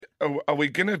are we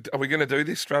gonna do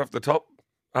this straight off the top?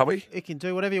 Are we? You can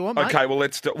do whatever you want, mate. Okay, well,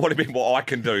 let's do. What do you mean? What I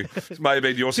can do? This may have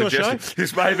been your Your suggestion. show.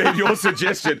 This may have been your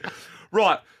suggestion.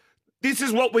 Right. This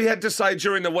is what we had to say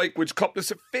during the week, which copped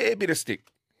us a fair bit of stick.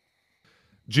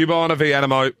 Giovanna v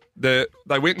Anamoe. They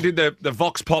went and did the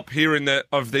vox pop here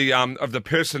of the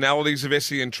personalities of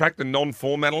SEN Track, the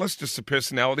non-form analysts, just the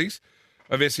personalities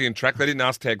of SEN Track. They didn't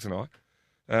ask Tags and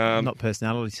I. Not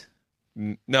personalities.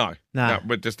 No,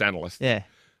 but just analysts. Yeah.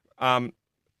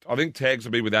 I think Tags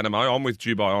will be with Anamoe. I'm with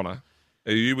Giovanna.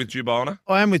 Are you with Giovanna?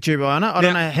 I am with Giovanna. I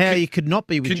don't know how you could not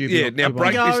be with Giovanna. Yeah, now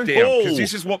break this down, because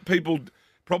this is what people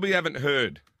probably haven't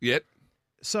heard yet.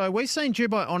 So we've seen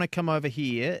Giovanna come over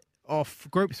here off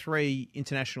Group 3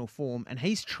 international form, and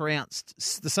he's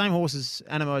trounced the same horses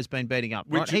Anamoe's been beating up.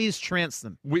 Right? He's trounced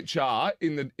them. Which are,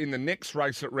 in the next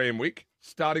race at Randwick,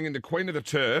 starting in the Queen of the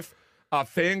Turf, are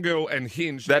Fangirl and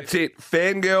Hinge. That's it,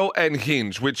 Fangirl and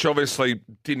Hinge, which obviously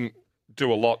didn't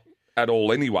do a lot at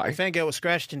all anyway. Fangirl was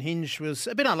scratched and Hinge was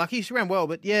a bit unlucky. She ran well,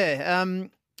 but yeah,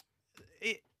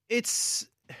 it's...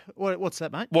 What's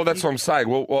that, mate? Well, that's what I'm saying.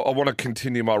 Well, I want to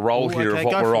continue my role here of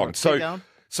what we're on. So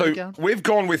we've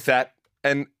gone with that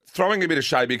and throwing a bit of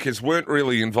shade because weren't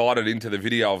really invited into the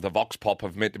video of the Vox Pop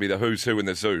of meant to be the who's who in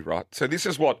the zoo, right? So this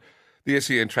is what the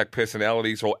SEN Track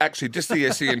personalities, or actually just the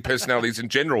SEN personalities in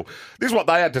general, this is what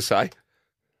they had to say.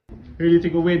 Who do you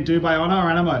think will win, Giovanna or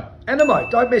Anamoe? Anamoe,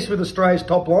 don't mess with Australia's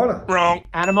top liner. Wrong.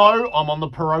 Anamoe, I'm on the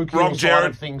parochial Wrong, side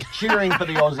Jared. of things, cheering for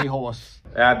the Aussie horse.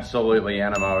 Absolutely,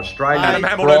 Anamoe. Australia's Adam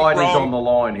Hamilton, pride is wrong. on the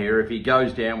line here. If he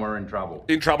goes down, we're in trouble.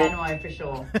 In trouble. Anamoe for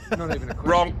sure. Not even a question.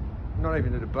 Wrong. Not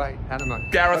even a debate.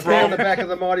 Anamoe. Gareth, On wrong. the back of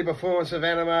the mighty performance of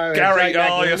Anamoe. Gary,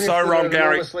 Jake oh, you're so lifted wrong, it Gary.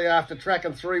 enormously after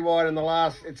tracking 3 wide in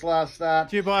its last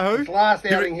start. Dubai who? Its last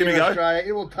Give outing me here in go. Australia.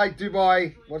 It will take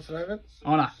Dubai. What's the name of it?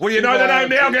 Honour. Well, you know the name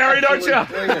now, Gary, don't you?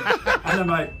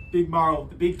 Anamoe, big moral,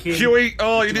 the big kid. Huey,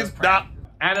 oh, you did nah.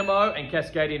 Anamoe and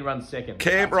Cascadian run second.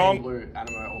 Camp, wrong. Blue,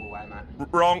 Anamoe all the way, mate.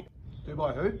 Wrong.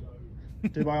 Dubai who?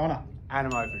 Dubai Honour.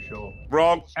 Anamoe for sure.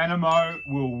 Wrong. Anamoe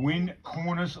will win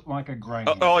corners like a grain.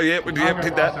 Oh, yeah, we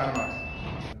did that.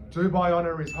 Dubai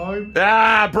Honour is home.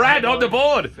 Ah, Brad on the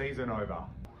board. Season over.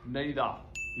 Neither.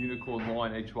 Unicorn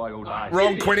line each way all day.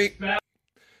 Wrong, Quinny.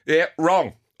 Yeah,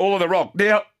 wrong. All of the wrong.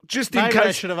 Now, just in Maybe I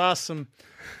case, should have asked some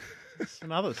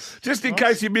others. just in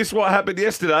case you missed what happened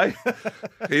yesterday,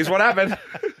 here's what happened.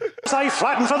 They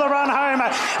flatten for the run home,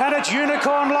 and it's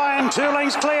Unicorn Line, 2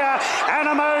 lengths clear.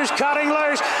 Anamoe's cutting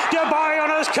loose. Dubai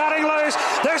Honour's cutting loose.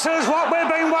 This is what we've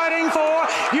been waiting for.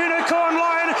 Unicorn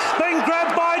Line being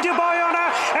grabbed by Dubai Honour,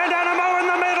 and Anamoe in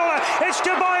the middle. It's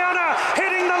Dubai Honour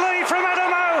hitting the lead from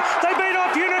Anamoe. They beat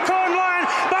off Unicorn Line,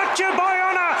 but Dubai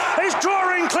Honour is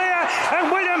drawing clear,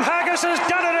 and William Haggis has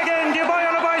done it again. Dubai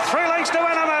Honour by 3 lengths to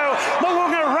Anamoe.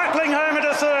 Mo'unga rattling home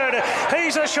into third.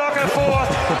 He's a shocker fourth.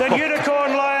 Then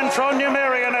Unicorn Line from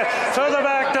Numerian. Further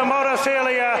back to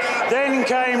Montefilia. Then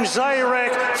came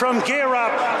Zayrek from Gear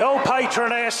Up, El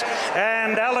Patroness,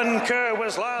 and Alan Kerr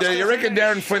was last. Yeah, you reckon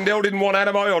Darren Flindell didn't want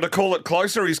Anamoe or to call it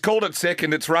closer? He's called it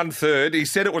second. It's run third. He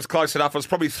said it was close enough. It was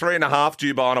probably 3.5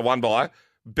 due by on a 1 by.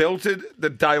 Belted the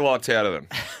daylights out of them.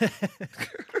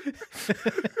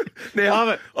 Now, Love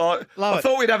it. I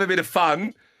thought we'd have a bit of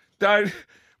fun.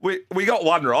 We got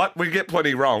one right. We get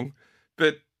plenty wrong.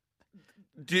 But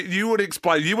you would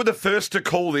explain. You were the first to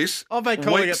call this. I've been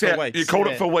calling it for weeks. You called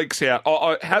it for weeks out.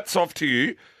 Hats off to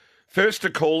you. First to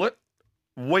call it.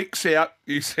 Weeks out,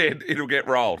 you said it'll get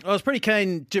rolled. I was pretty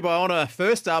keen Giovanna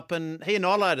first up, and he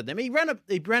annihilated them. He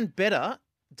ran better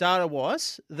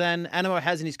data-wise than Anamoe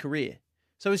has in his career.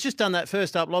 So he's just done that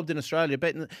first up, lobbed in Australia,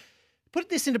 beaten. Put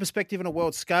this into perspective on a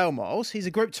world scale, Miles. He's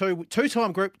a Group 2,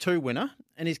 two-time Group 2 winner,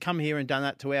 and he's come here and done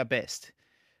that to our best.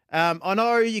 I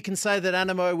know you can say that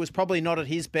Anamoe was probably not at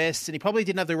his best, and he probably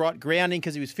didn't have the right grounding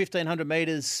because he was 1,500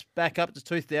 metres back up to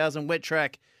 2,000 wet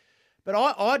track. But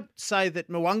I'd say that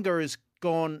Mo'unga has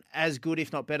gone as good,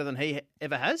 if not better, than he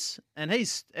ever has. And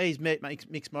he's met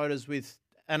mixed motors with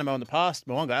Anamoe in the past.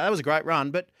 Mo'unga, that was a great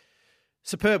run, but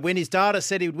superb win. His data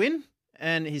said he would win,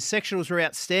 and his sectionals were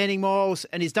outstanding, Miles,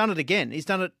 and he's done it again. He's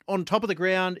done it on top of the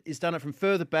ground. He's done it from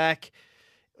further back.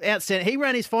 Outstanding. He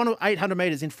ran his final 800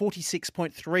 metres in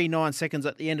 46.39 seconds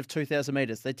at the end of 2,000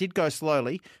 metres. They did go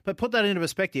slowly, but put that into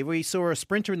perspective. We saw a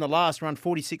sprinter in the last run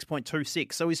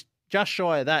 46.26, so he's just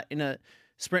shy of that in a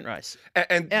sprint race.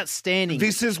 And outstanding.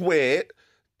 This is where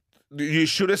you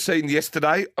should have seen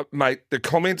yesterday, mate, the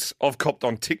comments I've copped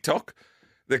on TikTok,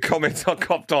 the comments I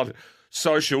copped on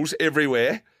socials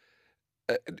everywhere.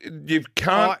 You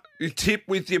can't tip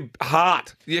with your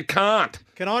heart. You can't.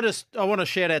 I want to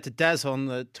shout out to Daz on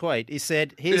the tweet. He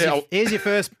said, here's your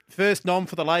first nom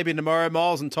for the lay bin tomorrow,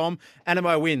 Miles and Tom.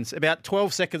 Anamoe wins. About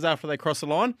 12 seconds after they cross the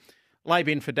line, lay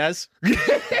bin for Daz. Yeah,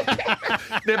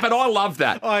 but I love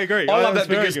that. I agree. I love that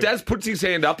because Daz puts his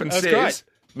hand up and says,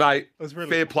 mate,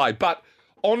 fair play. But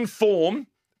on form,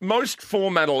 most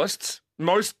form analysts,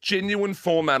 most genuine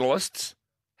form analysts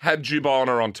had Dubai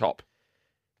Honour on top.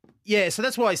 Yeah, so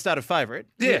that's why he started favourite.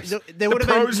 Yes. There would the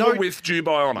have pros been were with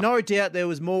Dubai Honour. No doubt there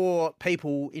was more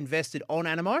people invested on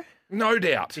Anamoe. No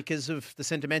doubt. Because of the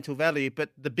sentimental value, but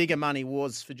the bigger money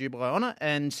was for Dubai Honour.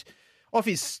 And off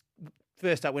his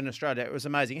first up win in Australia, it was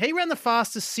amazing. He ran the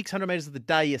fastest 600 metres of the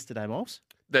day yesterday, Miles.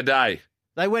 The day.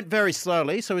 They went very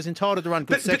slowly, so he was entitled to run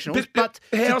good sectionals. But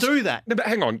to do that... No, but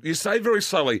hang on. You say very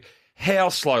slowly. How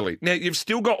slowly? Now, you've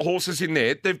still got horses in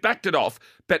there. They've backed it off,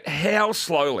 but how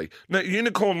slowly? Now,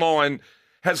 Unicorn Line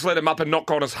has let him up and not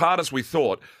gone as hard as we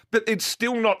thought, but it's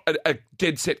still not a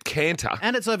dead-set canter.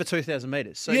 And it's over 2,000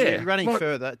 metres, so you're running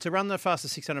further to run the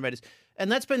fastest 600 metres.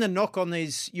 And that's been the knock on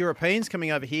these Europeans coming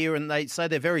over here, and they say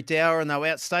they're very dour and they'll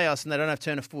outstay us and they don't have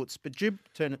turn of foots. But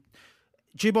Dubai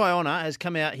Honour has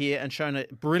come out here and shown a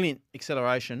brilliant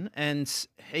acceleration, and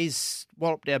he's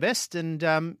walloped our best,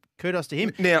 and kudos to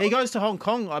him. Now, he goes to Hong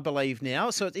Kong, I believe, now,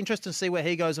 so it's interesting to see where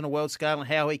he goes on a world scale and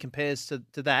how he compares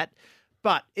to that.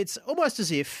 But it's almost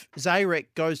as if Zayrek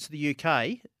goes to the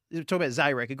UK, we're talking about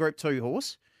Zayrek, a Group 2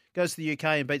 horse, goes to the UK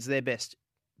and beats their best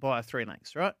by 3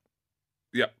 lengths, right?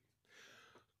 Yep.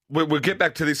 We'll get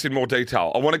back to this in more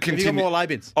detail. I want to continue. Have you got more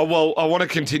lay-bins? Oh, well, I want to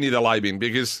continue the lay-bin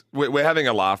because we're having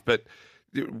a laugh, but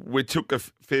we took a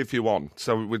fair few on.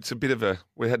 So it's a bit of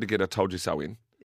we had to get a told you so in.